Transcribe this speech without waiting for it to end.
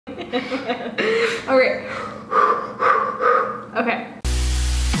Okay. Okay.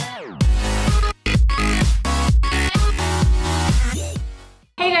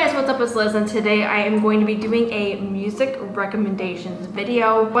 Hey guys, what's up? It's Liz, and today I am going to be doing a music recommendations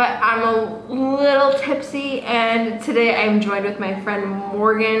video, but I'm a little tipsy, and today I am joined with my friend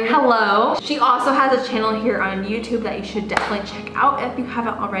Morgan. Hello. She also has a channel here on YouTube that you should definitely check out if you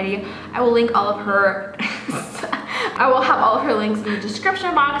haven't already. I will link all of her I will have all of her links in the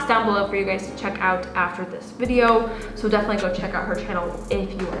description box down below for you guys to check out after this video. So definitely go check out her channel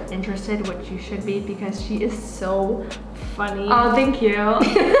if you are interested, which you should be because she is so funny. Oh, thank you. How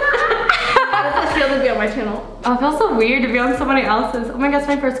does it feel to be on my channel? Oh, it feels so weird to be on somebody else's. Oh my god, it's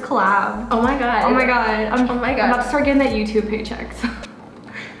my first collab. Oh my god. Oh my god. I'm about to start getting that YouTube paycheck. So.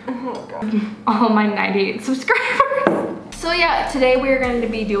 Oh god. All my 98 subscribers. So yeah, today we're going to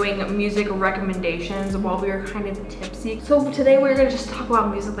be doing music recommendations while we are kind of tipsy. So today we're going to just talk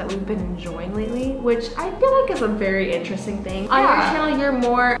about music that we've been enjoying lately, which I feel like is a very interesting thing. On your channel, you're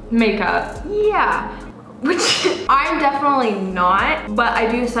more makeup. Yeah. Which I'm definitely not, but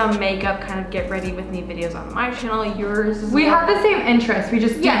I do some makeup kind of get ready with me videos on my channel. Yours is we have the same interests, we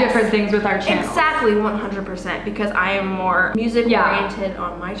just do different things with our channel. Exactly, 100%, because I am more music oriented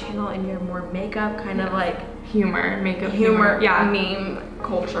on my channel and you're more makeup, kind of like humor, makeup humor, meme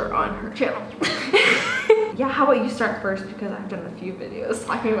culture on her channel. Yeah, how about you start first, because I've done a few videos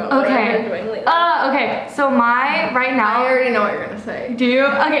talking about what I've been doing lately. Okay, so my, right now. I already know what you're gonna say. Do you?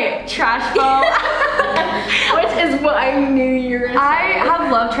 Okay, Trash Boat. Which is what I knew you were gonna say. I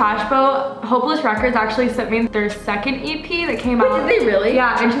have loved Trash Boat. Hopeless Records actually sent me their second EP that came out. Did they really?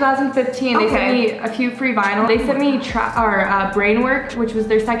 Yeah, in 2015. They sent me a few free vinyl. They sent me Brainwork, which was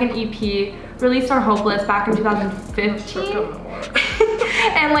their second EP, released on Hopeless back in 2015.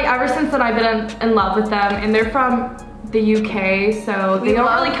 And like ever since then I've been in love with them, and they're from the UK, so they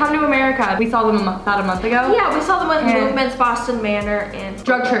don't really come to America. We saw them about a month ago. Yeah, we saw them with Movements, Boston Manor, and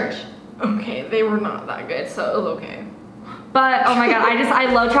Drug Church. Okay, they were not that good, so it was okay. But oh my god,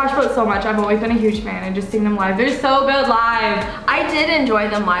 I love Trash Boat so much. I've always been a huge fan, and just seeing them live, they're so good live. I did enjoy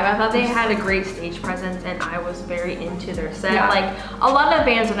them live. I thought they had a great stage presence, and I was very into their set. Yeah. Like a lot of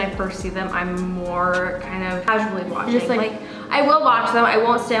bands, when I first see them, I'm more kind of casually watching. Just like I will watch them. I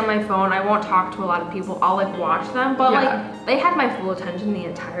won't stay on my phone. I won't talk to a lot of people. I'll like watch them, but like they had my full attention the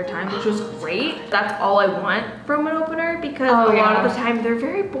entire time, which was great. That's all I want from an opener, because a lot of the time they're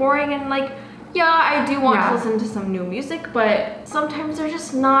very boring, and like, yeah, I do want to listen to some new music, but sometimes they're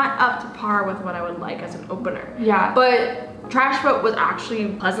just not up to par with what I would like as an opener. Yeah. But Trash Boat was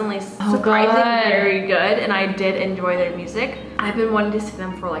actually pleasantly surprising, very good, and I did enjoy their music. I've been wanting to see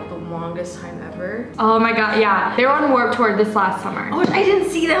them for like the longest time ever. Oh my god, yeah. They were on Warped Tour this last summer. Oh, I didn't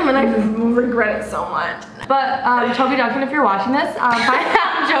see them, and I regret it so much. But Toby Duncan, if you're watching this,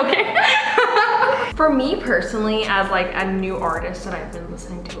 I'm joking. For me personally, as like a new artist that I've been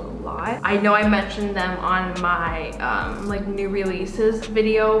listening to a lot, I know I mentioned them on my like new releases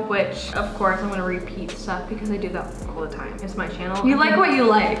video, which of course I'm gonna repeat stuff because I do that all the time. It's my channel. You like what you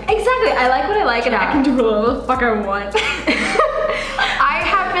like. Exactly, I like what I like, and I can do whatever the fuck I want. I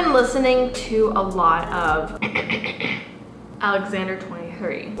have been listening to a lot of Alexander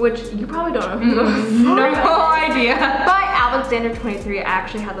 23, which you probably don't know who no idea. By Alexander 23, I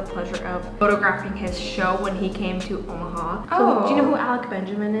actually had the pleasure of photographing his show when he came to Omaha. So, do you know who Alec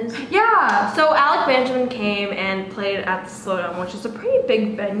Benjamin is? Yeah. So Alec Benjamin came and played at the Slowdown, which is a pretty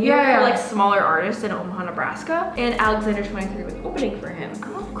big venue for like smaller artists in Omaha, Nebraska. And Alexander 23 was opening for him.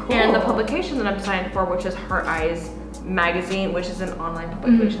 Oh, cool. And the publication that I'm signed for, which is Heart Eyes Magazine, which is an online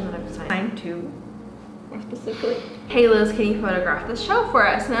publication that I'm signed to. More specifically, hey Liz, can you photograph this show for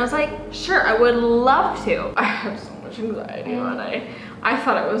us? And I was like, sure, I would love to. I had so much anxiety on it. I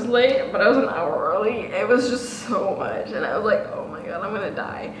thought I was late, but I was an hour early. It was just so much, and I was like, oh my god, I'm gonna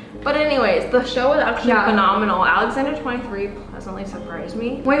die. But anyways, the show was actually phenomenal. Alexander 23 pleasantly surprised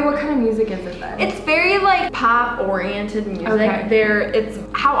me. Wait, what kind of music is it then? It's very like pop-oriented music. It's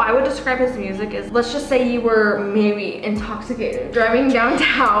how I would describe his music is, let's just say you were maybe intoxicated, driving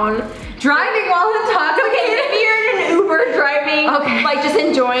downtown. Driving while intoxicated? If you're in an Uber driving, like just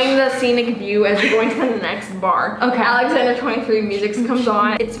enjoying the scenic view as you're going to the next bar. Alexander 23 music comes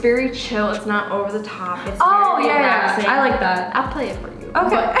on. It's very chill. It's not over the top. It's very relaxing. I like that. I'll play it for you.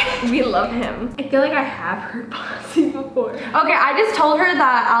 But we love him. I feel like I have heard Bossy before. Okay, I just told her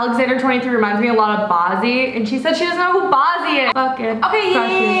that Alexander 23 reminds me a lot of Bozzy, and she said she doesn't know who Bozzy is. Fucking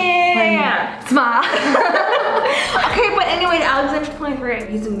yeah. Smile. Okay, but anyway, Alexander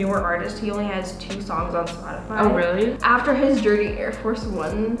 23, he's a newer artist. He only has 2 songs on Spotify. Oh, really? After his Dirty Air Force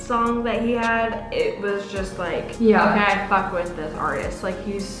One song that he had, it was just like, okay, I fuck with this artist. Like,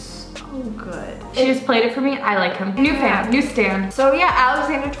 he's so good. She just played it for me. I like him. New fan, new stan. So yeah,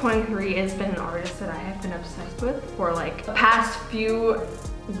 Alexander 23 has been an artist that I have been obsessed with for like the past few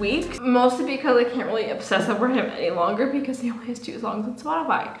weeks. Mostly because I can't really obsess over him any longer because he only has 2 songs on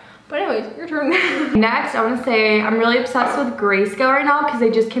Spotify. But anyways, your turn. Next, I want to say I'm really obsessed with Grayscale right now because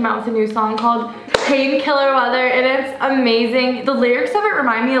they just came out with a new song called Painkiller Weather, and it's amazing. The lyrics of it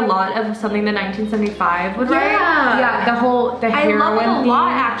remind me a lot of something the 1975 would write. Yeah, the heroin I love it a theme.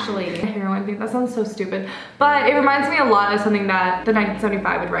 lot, actually. The heroin theme, that sounds so stupid. But it reminds me a lot of something that the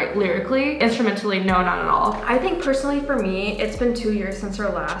 1975 would write lyrically. Instrumentally, no, not at all. I think personally for me, it's been 2 years since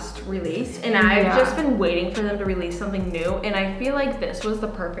our last release, and I've just been waiting for them to release something new, and I feel like this was the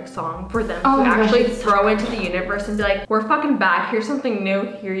perfect song for them to actually throw into the universe and be like, we're fucking back, here's something new,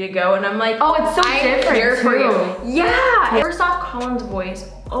 here you go. And I'm like, oh, it's so different here for you. Yeah. First off, Colin's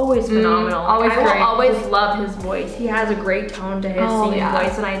voice, always phenomenal. Always great. I will always love his voice. He has a great tone to his singing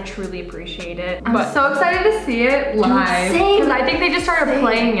voice, and I truly appreciate it. I'm so excited to see it live. Because I think they just started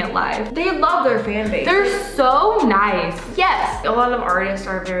playing it live. They love their fan base. They're so nice. Yes. A lot of artists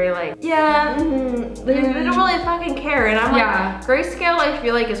are very like, they don't really fucking care. And I'm like, Grayscale, I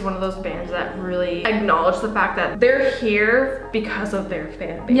feel like is one of those bands that really acknowledge the fact that they're here because of their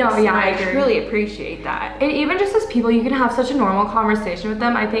fan base. I truly appreciate that. And even just as people, you can have such a normal conversation with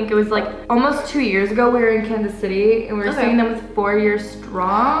them. I think it was like almost 2 years ago we were in Kansas City and we were singing them with 4 Years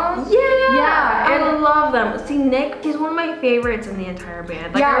Strong. Yeah, I love them. See, Nick, he's one of my favorites in the entire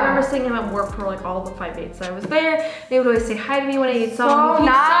band. Like I remember seeing him at Warped for like all the 5 dates that I was there. They would always say hi to me when I ate songs. So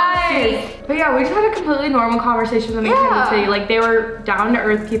nice. But yeah, we just had a completely normal conversation with them in Kansas City. Like they were down to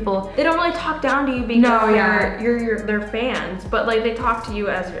earth people. They don't really talk down to you because you're their fans, but like they talk to you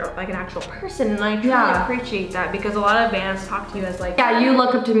as you're like an actual person, and I truly appreciate that because a lot of bands talk to you as like, you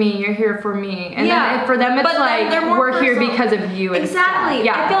look up to me, you're here for me, and then for them it's like we're here because of you. Exactly.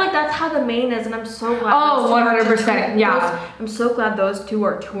 I feel like that's how the main is, and I'm so glad. Oh, 100%. Yeah. I'm so glad those two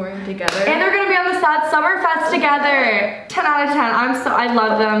are touring together, and they're gonna be on the Sad Summer Fest together. 10 out of 10. I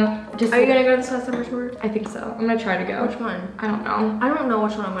love them. Are you gonna go to the Sad Summer tour? I think so. I'm gonna try to go. Which one? I don't know. I don't know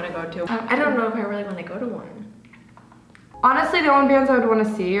which one I'm gonna go to. I don't know if I really want to go to one. Honestly, the only bands I would want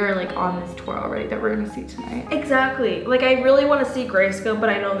to see are like on this tour already that we're gonna see tonight. Exactly. Like I really want to see Grayscale, but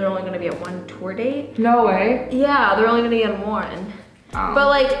I know they're only gonna be at 1 tour date. No way. Yeah, they're only gonna be on 1. But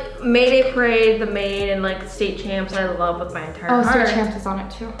like Mayday Parade, the main, and like State Champs, I love with my entire heart. Oh, State Champs is on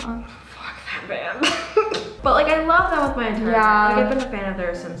it too. Huh? Fuck that band. But like I love them with my entire heart. Like I've been a fan of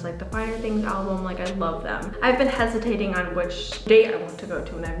theirs since like the Finer Things album. Like I love them. I've been hesitating on which date I want to go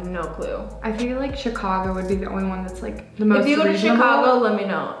to, and I have no clue. I feel like Chicago would be the only one that's like the most reasonable. If you go to Chicago, let me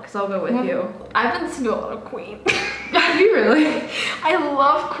know, because I'll go with you. I've been listening to a lot of Queen. Have you really? I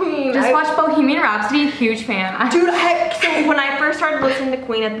love Queen. Just watch Bohemian Rhapsody, huge fan. Dude, so when I first started listening to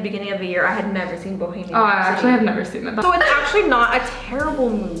Queen at the beginning of the year, I had never seen Bohemian Rhapsody. I actually have never seen it. So it's actually not a terrible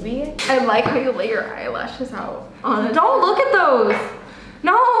movie. I like how you lay your eyelashes out on it. Don't look at those.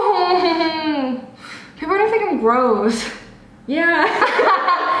 No. People are gonna think I'm gross. Yeah.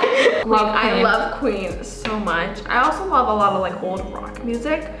 I love Queen so much. I also love a lot of like old rock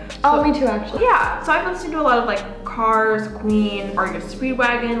music. Oh, me too, actually. Yeah, so I've listened to a lot of like Cars, Queen, REO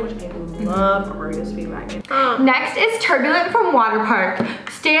Speedwagon, which I love REO Speedwagon. Next is Turbulent from Water Park.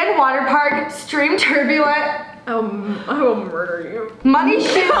 Stan Water Park, stream Turbulent. I will murder you. Money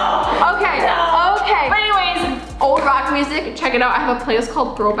shoot. Okay. But anyways, old rock music, check it out. I have a playlist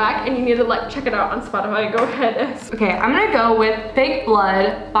called Throwback, and you need to like check it out on Spotify. Go ahead. Okay, I'm gonna go with Fake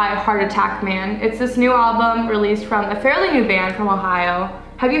Blood by Heart Attack Man. It's this new album released from a fairly new band from Ohio.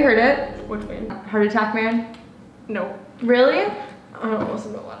 Have you heard it? Which band? Heart Attack Man? No. Really? I don't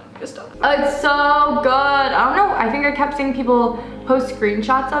listen to a lot of good stuff. It's so good. I don't know. I think I kept seeing people post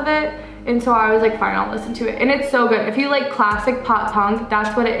screenshots of it, and so I was like, fine, I'll listen to it. And it's so good. If you like classic pop punk,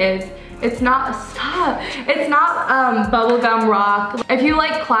 that's what it is. It's not, it's not bubblegum rock. If you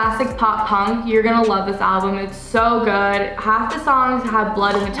like classic pop punk, you're gonna love this album. It's so good. Half the songs have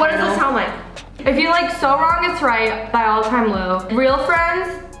blood in the title. What does it sound like? If you like So Wrong It's Right by All Time Low, Real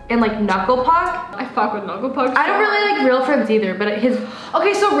Friends, and like Knuckle Puck. I fuck with Knuckle Puck. I don't really like Real Friends either, but his...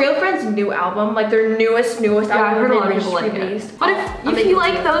 Okay, so Real Friends' new album, like their newest album. I've heard a lot of people like it. But if you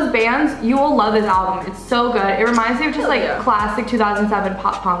like those bands, you will love this album. It's so good. It reminds me of just like classic 2007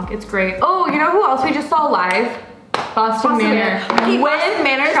 pop punk. It's great. Oh, you know who else we just saw live? Boston Manor. Okay, Boston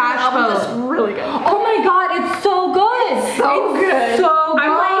Manor's Trash album is really good. Oh my god, it's so good. It's so good. So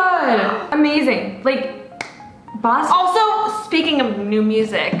good. Amazing. Like, Boston. Also, speaking of new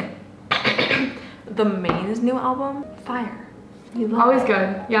music, the Main's new album, fire. Always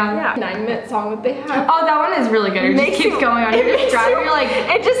good. Yeah. 9-minute song that they have. Oh, that one is really good. It just keeps going on. You're just driving. You're like,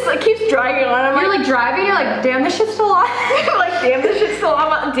 it just like keeps dragging on. You're like driving. You're like, damn, this shit's still on. Like, damn, this shit's still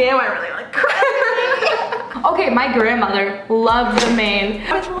on. Damn, I really like crying. Okay, my grandmother loved the main.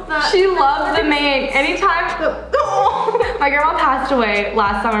 I love that. She loved the main. Anytime. My grandma passed away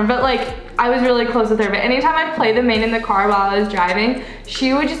last summer, but like, I was really close with her, but anytime I'd play the main in the car while I was driving,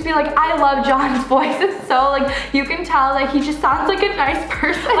 she would just be like, I love John's voice. It's so like, you can tell that he just sounds like a nice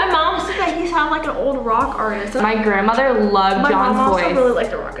person. My mom said that he sounded like an old rock artist. My grandmother loved John's voice. My mom also really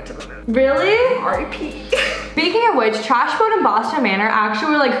liked the Rocket to the Moon. Really? R.I.P. Speaking of which, Trash Boat and Boston Manor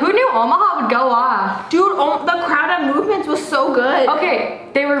actually were like, who knew Omaha would go off? Dude, the crowd at Movements was so good. Okay,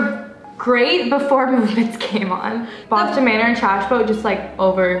 they were great before Movements came on. Boston Manor and Trash Boat just like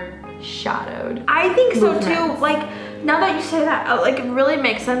overshadowed. I think so too. Like, now that you say that, like, it really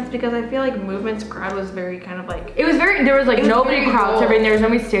makes sense because I feel like Movement's crowd was very kind of like... It was very, there was like nobody crowd serving, there was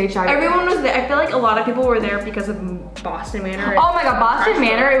nobody stage diving. Everyone was there. I feel like a lot of people were there because of Boston Manor. Oh my god, Boston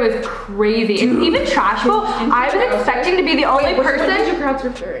Manor, it was crazy. And even Trash Boat, I was expecting to be the only person... What did your crowd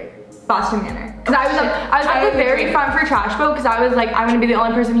serve during? Boston Manor. Because I was at the very front for Trash Boat because I was like, I'm gonna be the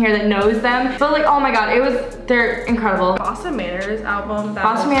only person here that knows them. But like, oh my god, they're incredible. Boston Manor's album.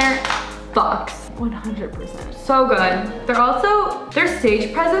 Boston Manor fucks. 100%. So good. Their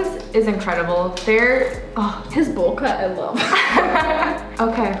stage presence is incredible. His bowl cut, I love.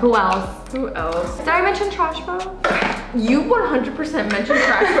 Okay, who else? Who else? Did I mention Trash Boat? You 100% mentioned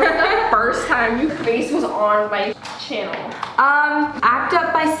Trash Boat the first time your face was on my channel. Act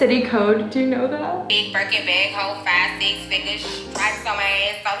Up by City Code. Do you know that? Big Birkin bag, hold 5-6 figures, stripes on my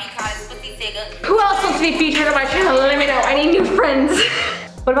ass, so he called his pussy figure. Who else wants to be featured on my channel? Let me know. I need new friends.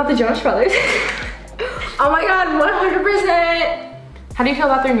 What about the Jonas Brothers? Oh my god, 100%. How do you feel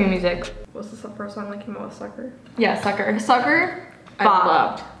about their new music? What's the first song that came out with Sucker? Yeah, Sucker. Sucker? Bop. I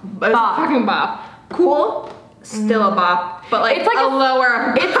loved. Bop. Fucking bop. Cool? Still a bop, but like, it's like a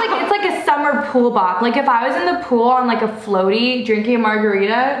lower bop. It's like a summer pool bop. Like if I was in the pool on like a floaty drinking a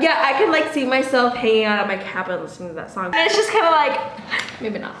margarita. Yeah, I could like see myself hanging out at my cabin listening to that song. And it's just kind of like,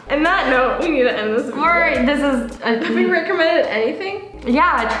 maybe not. And that note, we need to end this video. Have we recommended anything?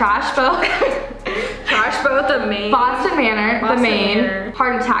 Yeah, Trash Boat. Trash Boat, the main. Boston Manor, the main.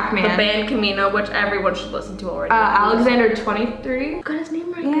 Heart Attack Man. The band Camino, which everyone should listen to already. Alexander 23. Got his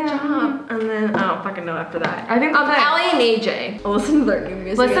name right, good job. And then, I don't fucking know after that. I think Allie and AJ. Listen to their new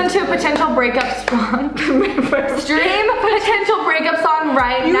music. Listen to Potential Breakup Song. Stream Potential Breakup Song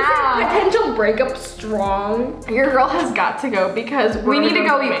right now. Potential Breakup Strong. Your girl has got to go because we need to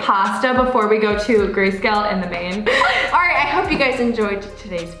go eat pasta before we go to Grayscale in the main. Alright, I hope you guys enjoyed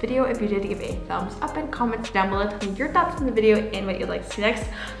today's video. If you did, give a thumbs up and comments down below. Tell me your thoughts on the video and what you'd like to see next.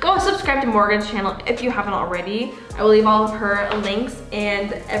 Go subscribe to Morgan's channel if you haven't already. I will leave all of her links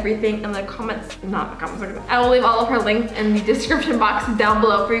and everything in the comments, not the comments, I will leave all of her links in the description box down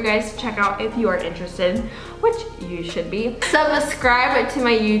below for you guys to check out if you are interested, which you should be. Subscribe to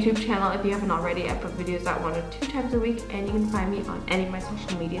my YouTube channel if you haven't already. I put videos out 1 or 2 times a week, and you can find me on any of my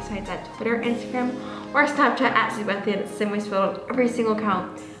social media sites at Twitter, Instagram, or Snapchat at Sebastian. It's the same way spelled on every single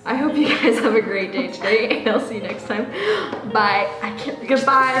account. I hope you guys have a great day today, and I'll see you next time. Bye. I can't.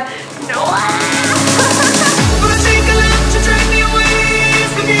 Goodbye. No.